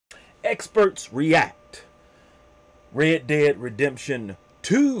Experts React. Red Dead Redemption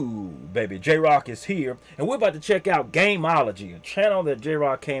 2, baby. J-Rocc is here, and we're about to check out Gamology, a channel that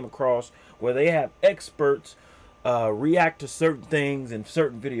J-Rocc came across where they have experts react to certain things in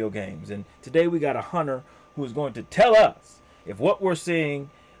certain video games. And today we got a hunter who is going to tell us if what we're seeing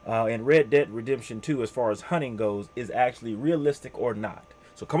in Red Dead Redemption 2 as far as hunting goes is actually realistic or not.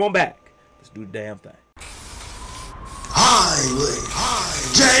 So come on back. Let's do the damn thing.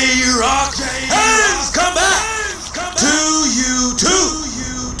 J-Rocc has come back to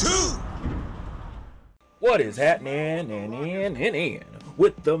YouTube. What is happening in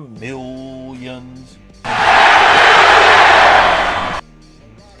with the millions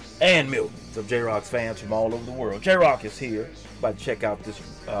and millions of J-Rocc's fans from all over the world? J-Rocc is here. About to check out this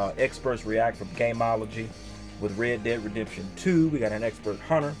experts react from Gamology with Red Dead Redemption 2. We got an expert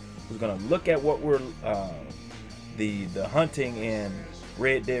hunter who's gonna look at what we're the hunting in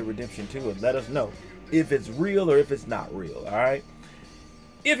Red Dead Redemption 2 and let us know if it's real or if it's not real. All right.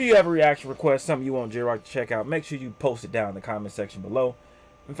 If you have a reaction request, something you want J-Rocc to check out, make sure you post it down in the comment section below.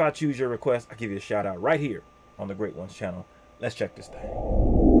 If I choose your request, I'll give you a shout out right here on the Great Ones channel. Let's check this thing.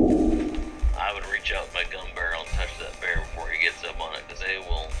 I would reach out with my gun barrel and touch that bear before he gets up on it, because they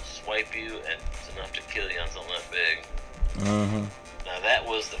will swipe you and it's enough to kill you on something that big. Now that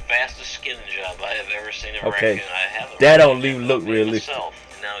was the fastest skinning job I have ever seen in raccoon. I haven't. That don't even look realistic.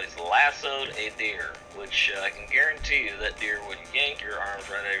 Now he's lassoed a deer, which I can guarantee you that deer would yank your arms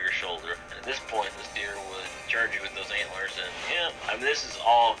right out of your shoulder. And at this point, this deer would charge you with those antlers. And yeah, I mean, this is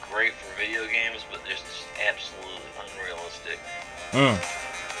all great for video games, but this is absolutely unrealistic.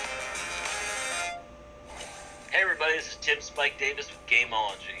 Hey everybody, this is Tim Spike Davis with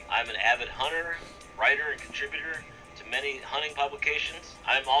Gamology. I'm an avid hunter, writer, and contributor to many hunting publications.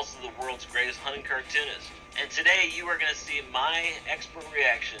 I'm also the world's greatest hunting cartoonist. And today you are going to see my expert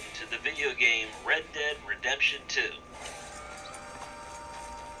reaction to the video game Red Dead Redemption 2.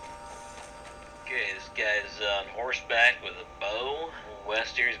 Okay, this guy's on horseback with a bow.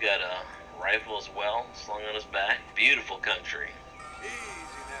 West here, he's got a rifle as well, slung on his back. Beautiful country.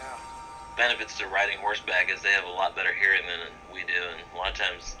 Benefits to riding horseback is they have a lot better hearing than we do, and a lot of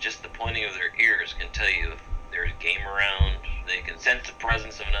times just the pointing of their ears can tell you if there's game around. They can sense the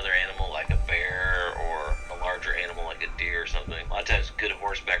presence of another animal like a bear or a larger animal like a deer or something. A lot of times a good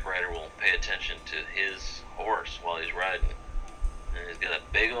horseback rider will pay attention to his horse while he's riding. And he's got a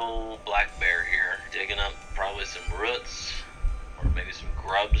big old black bear here, digging up probably some roots or maybe some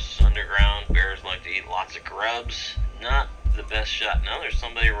grubs underground. Bears like to eat lots of grubs. Not the best shot. Now there's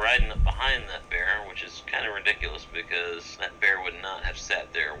somebody riding up behind that bear, which is kind of ridiculous because that bear would not have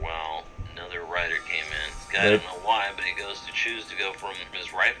sat there while another rider came in. This guy, I don't know why, but he goes to choose to go from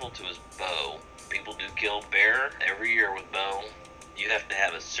his rifle to his bow. People do kill bear every year with bow. You have to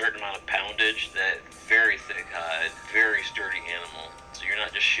have a certain amount of poundage, that very thick hide, very sturdy animal. So you're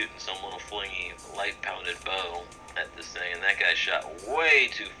not just shooting some little flingy, light pounded bow at this thing. And that guy shot way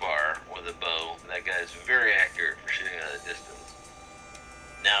too far with a bow. That guy is very accurate for shooting at a distance.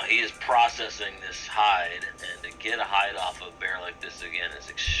 Now he is processing this hide, and to get a hide off of a bear like this again is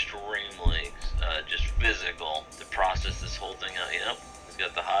extremely just physical to process this whole thing out. Yep, he's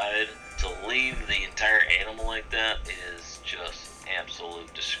got the hide. To leave the entire animal like that is just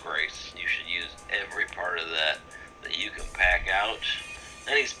absolute disgrace. You should use every part of that you can pack out.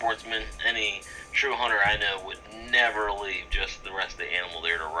 Any sportsman, any true hunter I know would never leave just the rest of the animal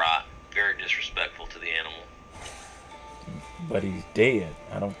there to rot. Very disrespectful to the animal. But he's dead.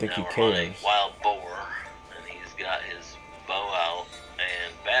 I don't think he cares. Hunting wild boar, and he's got his bow out,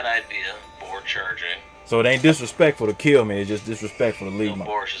 and bad idea, boar charging. So it ain't disrespectful to kill me, it's just disrespectful to leave no my...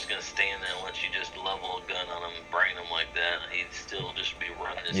 boar's just gonna stand there and let you just level a gun on him and brain him like that. He'd still just be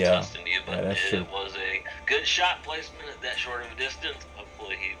running his tusk into you, but it was a good shot placement at that short of a distance.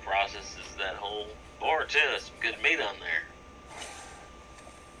 Hopefully he processes that whole boar too. There's some good meat on there.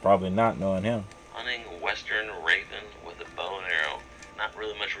 Probably not, knowing him. Hunting western raven with a bow and arrow. Not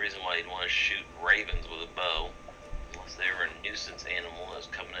really much reason why you'd want to shoot ravens with a bow, unless they were a nuisance animal that's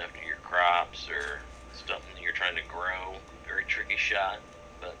coming after your crops or something you're trying to grow. Very tricky shot.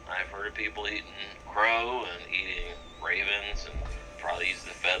 But I've heard of people eating crow and eating ravens, and probably use the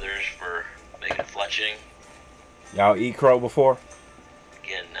feathers for making fletching. Y'all eat crow before?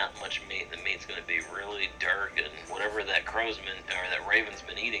 Again, not much meat. The meat's going to be really dark, and whatever that crow's been, or that raven's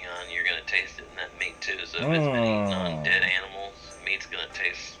been eating on, you're going to taste it in that meat too. So if it's been eating on dead animals, meat's going to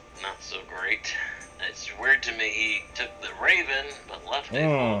taste not so great. It's weird to me he took the raven, but left a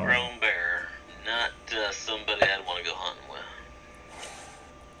full-grown bear. Not somebody I'd want to go hunting with.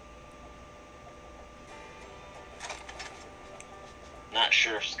 Not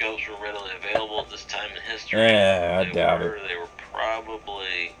sure if scopes were readily available at this time in history. Yeah, I doubt it. They were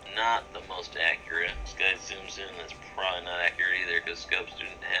probably not the most accurate. This guy zooms in, that's probably not accurate either, because scopes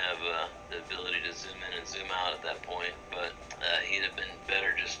didn't have the ability to zoom in and zoom out at that point. But he'd have been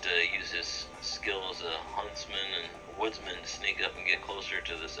better just to use his skill as a huntsman and woodsman to sneak up and get closer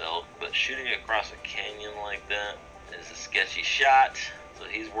to this elk. But shooting across a canyon like that is a sketchy shot. So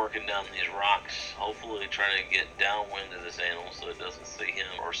he's working down these rocks, hopefully trying to get downwind of this animal so it doesn't see him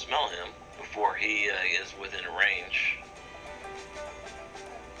or smell him before he is within range.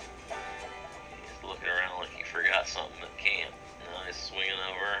 He's looking around like he forgot something at camp. Now he's swinging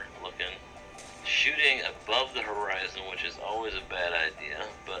over, looking, shooting above the horizon, which is always a bad idea,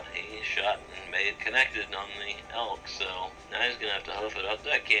 but he shot and made connected on the elk, so now he's going to have to hoof it up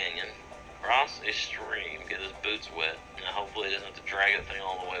that canyon, cross a stream, get his boots wet. Now hopefully he doesn't have to drag the thing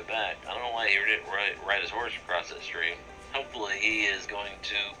all the way back. I don't know why he didn't ride his horse across that stream. Hopefully he is going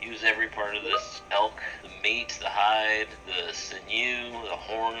to use every part of this elk. The meat, the hide, the sinew, the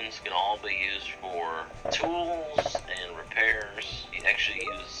horns can all be used for tools and repairs. You actually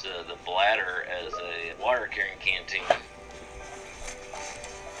use the bladder as a water carrying canteen.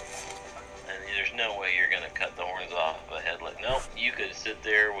 And there's no way you're going to cut the horns off a head like, nope, you could sit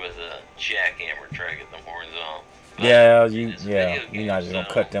there with a jackhammer try to get the horns off. But yeah, you're not just going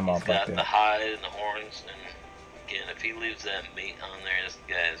to cut them off like that. He's got the hide and the horns, and again, if he leaves that meat on there, this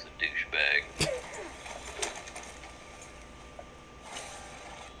guy is a douchebag.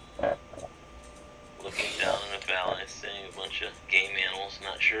 Looking down in the valley, seeing a bunch of game animals,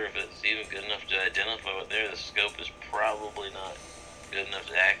 not sure if it's even good enough to identify what there. The scope is probably not good enough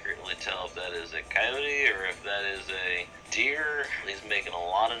to accurately tell if that is a coyote or if that is a deer. He's making a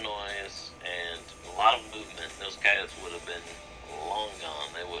lot of noise and a lot of movement. Those coyotes would have been long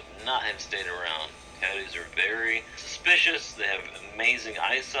gone. They would not have stayed around. Coyotes are very suspicious. They have amazing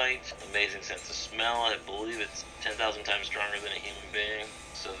eyesight, amazing sense of smell. I believe it's 10,000 times stronger than a human being.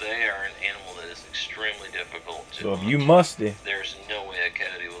 So they are an animal that is extremely difficult to So if hunt. you musty, There's no way a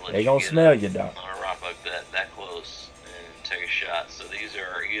coyote will let they you gonna get smell up you, dog. on a rock like that close, and take a shot. So these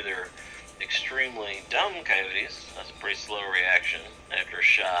are either extremely dumb coyotes. That's a pretty slow reaction after a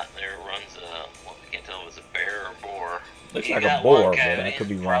shot. There runs a, well, I can't tell if it's a bear or boar. Looks You like got a boar, one but coyote, I could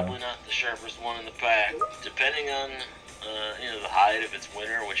be probably wrong. not the sharpest one in the pack. Depending on the hide, if it's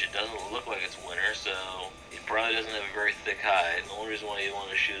winter, which it doesn't look like it's winter, so he probably doesn't have a very thick hide. The only reason why you want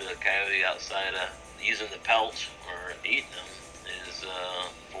to shoot a coyote outside of using the pelt or eating them is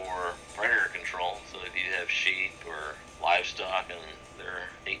for predator control. So if you have sheep or livestock and they're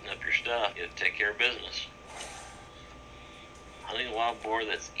eating up your stuff, you have to take care of business. Hunting a wild boar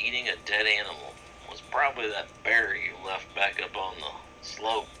that's eating a dead animal was probably that bear you left back up on the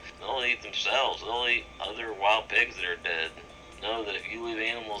slope. They'll eat themselves. They'll eat other wild pigs that are dead. Know that if you leave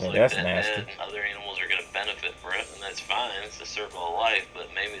animals like that dead, other animals are going to benefit from it, and that's fine. It's a circle of life, but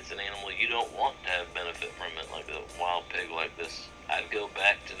maybe it's an animal you don't want to have benefit from it, like a wild pig like this. I'd go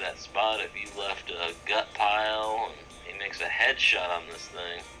back to that spot if you left a gut pile, and he makes a headshot on this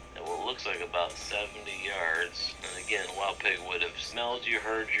thing at what looks like about 70 yards. And again, a wild pig would have smelled you,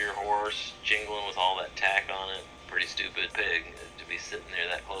 heard your horse jingling with all that tack on it. Pretty stupid pig to be sitting there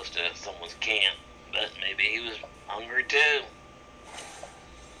that close to someone's camp, but maybe he was hungry too.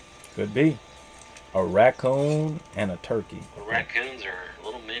 Could be. A raccoon and a turkey. The raccoons are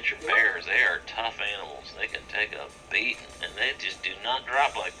little miniature bears. They are tough animals. They can take a beating, and they just do not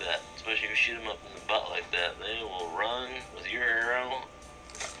drop like that. Especially if you shoot them up in the butt like that. They will run with your arrow.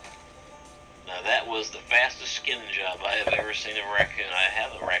 Now that was the fastest skinning job I have ever seen of a raccoon. I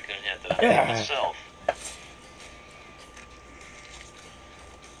have a raccoon head that I made myself.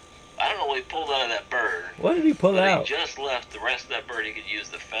 I don't know what he pulled out of that bird. What did he pull out? He just left the rest of that bird. He could use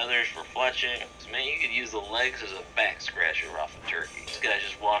the feathers for fletching. Man, you could use the legs as a back scratcher off a turkey. This guy's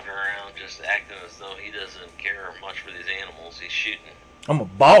just walking around, just acting as though he doesn't care much for these animals. He's shooting. I'm a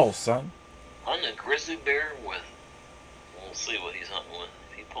boss, son. Hunting a grizzly bear with, we'll see what he's hunting with.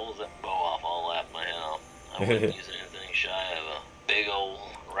 If he pulls that bow off, I'll laugh my head off. I wouldn't use anything shy of a big old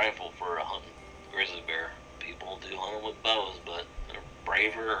rifle for a hunting grizzly bear. People do hunt them with bows, but they're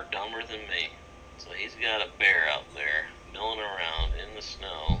braver or dumber than me. So he's got a bear out there milling around in the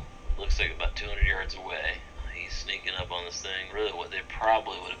snow. Looks like about 200 yards away. He's sneaking up on this thing. Really what they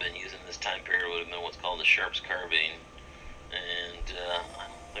probably would have been using this time period would have been what's called a Sharp's carbine. And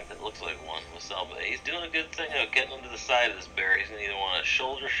I think that looks like one myself. But he's doing a good thing of getting into the side of this bear. He's going to either want a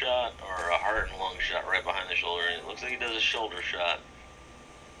shoulder shot or a heart and lung shot right behind the shoulder. And it looks like he does a shoulder shot.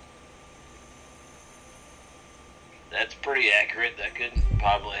 That's pretty accurate. That could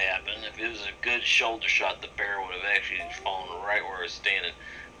probably happen. If it was a good shoulder shot, the bear would have actually fallen right where it was standing.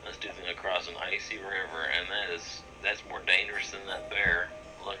 Let's do things across an icy river, and that's more dangerous than that bear.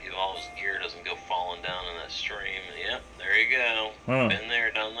 Lucky if all his gear doesn't go falling down in that stream. Yep, there you go. Been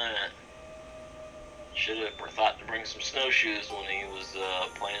there, done that. Should have thought to bring some snowshoes when he was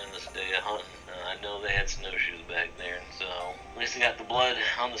planning this day of hunting. I know they had snowshoes back there, so at least they got the blood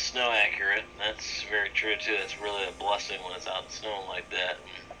on the snow accurate. That's very true too. It's really a blessing when it's out snowing like that.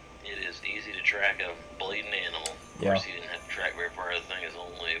 It is easy to track a bleeding animal. Of course, he didn't have to track very far. The thing is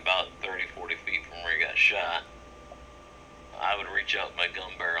only about 30-40 feet from where he got shot. I would reach out with my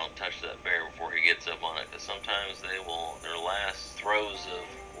gun barrel and touch that bear before he gets up on it, because sometimes they will, their last throes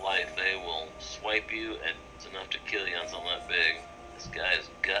of life, they will swipe you, and it's enough to kill you on something that big. This guy is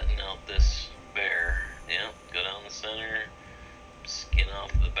gutting out this bear. Yeah, go down the center, skin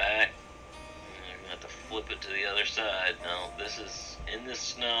off the back, and you're going to have to flip it to the other side. Now, this is, in this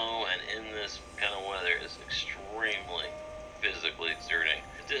snow and in this kind of weather, is extremely physically exerting.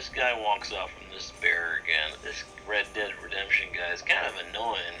 If this guy walks off from this bear again, this Red Dead Redemption guy is kind of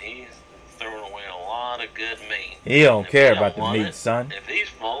annoying. He's throwing away a lot of good meat. He don't care about the meat, son. If he's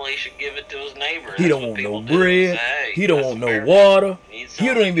full, he should give it to his neighbor. He don't want no bread. He don't want no water. He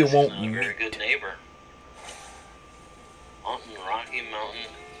don't even want a very good neighbor. Hunting Rocky Mountain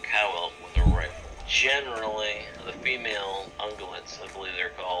cow elk with a rifle. Generally, the female ungulates, I believe they're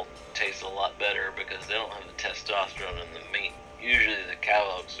called, taste a lot better because they don't have the testosterone in the meat. Usually the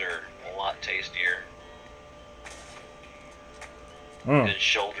cow elks are a lot tastier. Good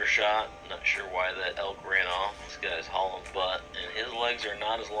shoulder shot. Not sure why that elk ran off. This guy's hauling butt, and his legs are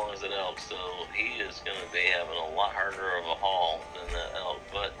not as long as that elk, so he is going to be having a lot harder of a haul than that elk.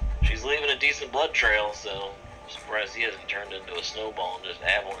 But she's leaving a decent blood trail, so I'm surprised he hasn't turned into a snowball and just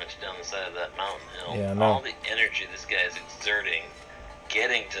avalanched down the side of that mountain hill. Yeah, I know. All the energy this guy is exerting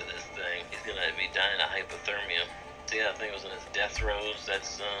getting to this thing, he's going to be dying of hypothermia. See, that thing was in his death throes.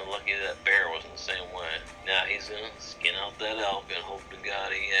 That's lucky that bear wasn't the same way. Now he's going to skin out that elk and hope to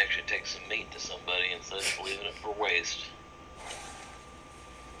God he actually takes some meat to somebody instead of leaving it for waste.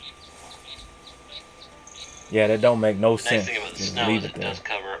 Yeah, that don't make no The sense. nice thing about the Just snow leave is it it there. does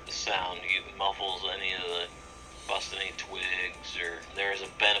cover up the sound. You muffles any of the, bust any twigs, or there is a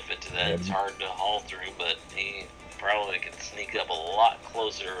benefit to that. Yeah, It's hard to haul through, but he probably could sneak up a lot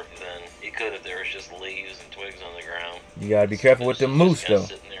closer than he could if there was just leaves and twigs on the ground. You gotta be careful with the moose, though.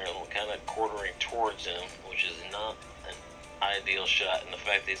 Sitting there, kind of quartering towards him, which is not an ideal shot. And the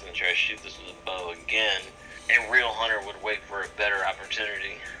fact that he's going to try to shoot this with a bow again, a real hunter would wait for a better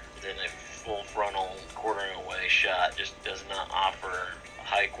opportunity than a full frontal quartering away shot. Just does not offer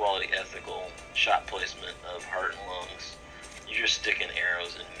high quality ethical shot placement of heart and lungs. You're just sticking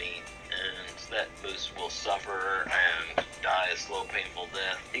arrows in meat, and that moose will suffer and die a slow, painful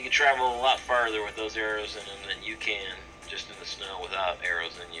death. He can travel a lot farther with those arrows in him than you can just in the snow without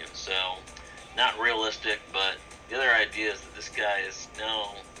arrows in you. So, not realistic, but the other idea is that this guy is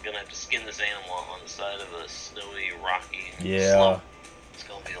now going to have to skin this animal on the side of a snowy, rocky slope. It's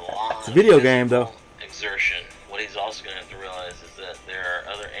going to be a lot It's a video game, though. Exertion. What he's also going to have to realize is that there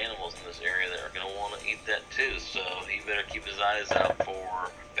are other animals in this area that are going to want to eat that too, so he better keep his eyes out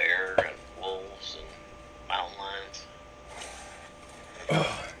for bear and wolves and mountain lions.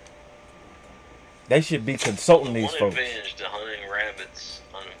 They should be consulting these One folks. advantage to hunting rabbits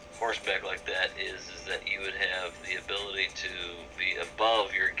on horseback like that is that you would have the ability to be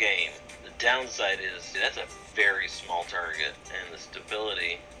above your game. The downside is that's a very small target, and the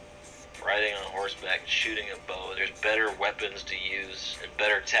stability riding on horseback, shooting a bow, there's better weapons to use and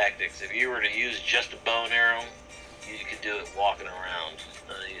better tactics. If you were to use just a bow and arrow, you could do it walking around.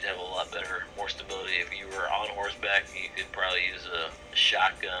 You'd have a lot better, more stability. If you were on horseback, you could probably use a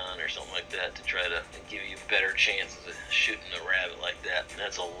shotgun or something like that to try to give you better chances of shooting a rabbit like that.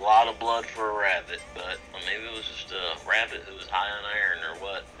 That's a lot of blood for a rabbit, but maybe it was just a rabbit who was high on iron or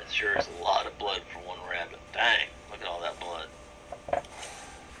what. It sure is a lot of blood for one rabbit. Dang, look at all that blood.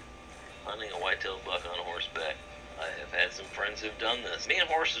 Hunting a white-tailed buck on horseback. I have had some friends who've done this. Me and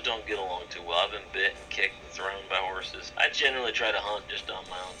horses don't get along too well. I've been bit and kicked and thrown by horses. I generally try to hunt just on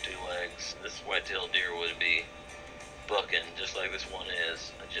my own two legs. This white-tailed deer would be booking just like this one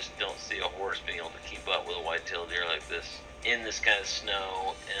is. I just don't see a horse being able to keep up with a white-tailed deer like this. In this kind of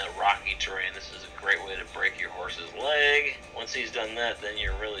snow, in a rocky terrain, this is a great way to break your horse's leg. Once he's done that, then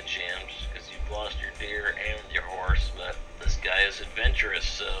you're really jammed because you've lost your deer and your horse. But this guy is adventurous,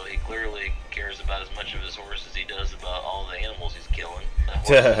 so he clearly cares about as much of his horse as he does about all the animals he's killing. The horse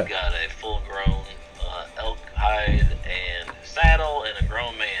has got a full-grown elk hide and saddle and a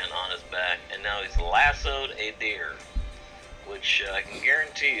grown man on his back, and now he's lassoed a deer, which I can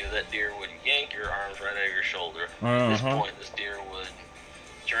guarantee you that deer would yank your arms right out of your shoulder. At this point, this deer would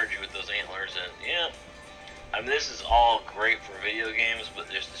charge you with those antlers, and yeah, I mean, this is all great for video games, but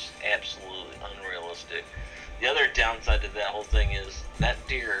this is absolutely unrealistic. The other downside to that whole thing is that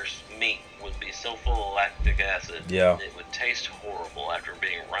deer's meat would be so full of lactic acid, it would taste horrible after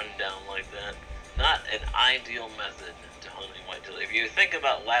being run down like that. Not an ideal method to hunting whitetail. If you think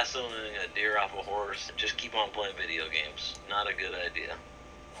about lassoing a deer off a horse, just keep on playing video games. Not a good idea.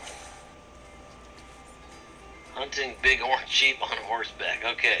 Hunting bighorn sheep on horseback.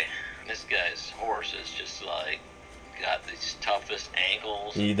 Okay, this guy's horse is just like got these toughest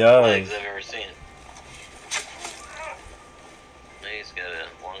ankles and legs I've ever seen. He's got a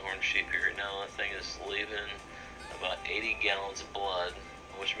longhorn sheep here now. That thing is leaving about 80 gallons of blood,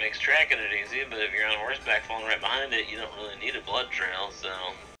 which makes tracking it easy, but if you're on horseback falling right behind it, you don't really need a blood trail, so...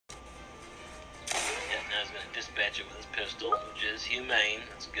 Yeah, now he's going to dispatch it with his pistol, which is humane.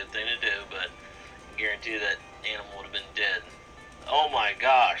 That's a good thing to do, but I guarantee that animal would have been dead. Oh my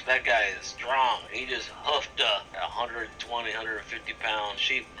gosh, that guy is strong. He just hoofed a 120, 150 pound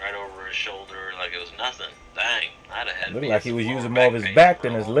sheep right over his shoulder like it was nothing. Dang, I'd have had. Looked like he was using more of his back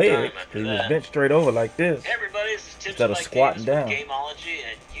than his legs. He was bent straight over like this. Hey everybody, this is Tim instead of squatting down. Gamology,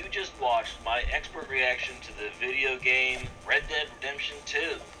 and you just watched my expert reaction to the video game Red Dead Redemption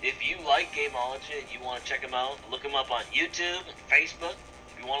 2. If you like Gamology and you want to check them out, look them up on YouTube and Facebook.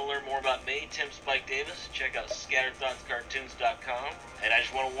 If you want to learn more about me, Tim Spike Davis, check out scatterthoughtscartoons.com. And I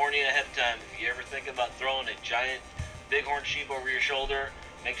just want to warn you ahead of time, if you ever think about throwing a giant bighorn sheep over your shoulder,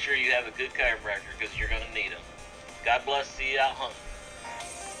 make sure you have a good chiropractor because you're going to need them. God bless, see you out hunting.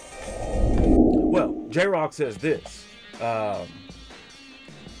 Well, J-Rocc says this.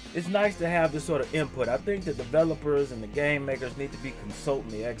 It's nice to have this sort of input. I think the developers and the game makers need to be consulting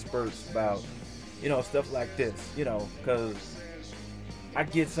the experts about, you know, stuff like this, you know, because I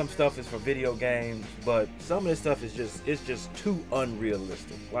get some stuff is for video games, but some of this stuff is just too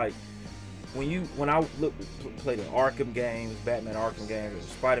unrealistic. Like when I play the Arkham games, Batman Arkham games, or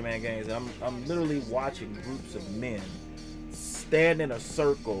Spider-Man games, and I'm literally watching groups of men stand in a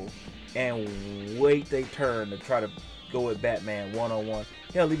circle and wait their turn to try to go with Batman one-on-one.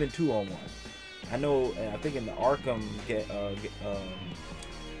 Hell, even two-on-one. I know, and I think in the Arkham,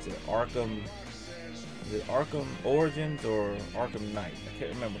 is it Arkham Origins or Arkham Knight? I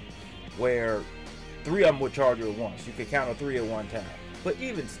can't remember. Where 3 of them would charge you at once. You could count on 3 at one time. But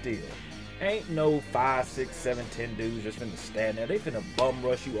even still, ain't no 5, 6, 7, 10 dudes just finna stand there. They finna bum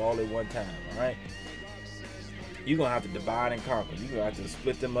rush you all at one time, alright? You're gonna have to divide and conquer. You're gonna have to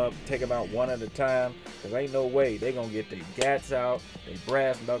split them up, take them out one at a time. Cause ain't no way they gonna get their gats out, their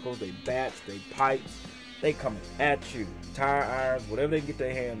brass knuckles, their bats, their pipes. They coming at you. Tire irons, whatever they can get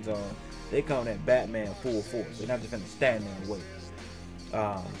their hands on. They coming at Batman full force. They're not just gonna stand there and wait.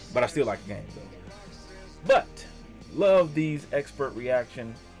 But I still like the game though. But love these expert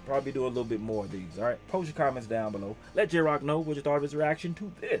reactions. Probably do a little bit more of these. Alright, post your comments down below. Let J-Rocc know what you thought of his reaction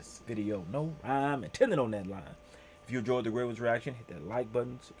to this video. No rhyme intended on that line. If you enjoyed the Grill's reaction, hit that like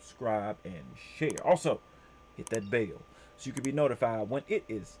button, subscribe, and share. Also, hit that bell so you can be notified when it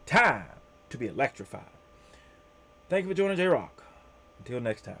is time to be electrified. Thank you for joining J-Rocc. Until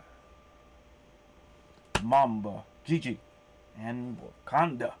next time. Mamba, Gigi, and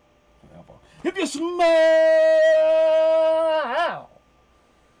Wakanda forever. If you smell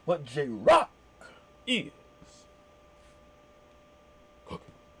what J-Rocc is.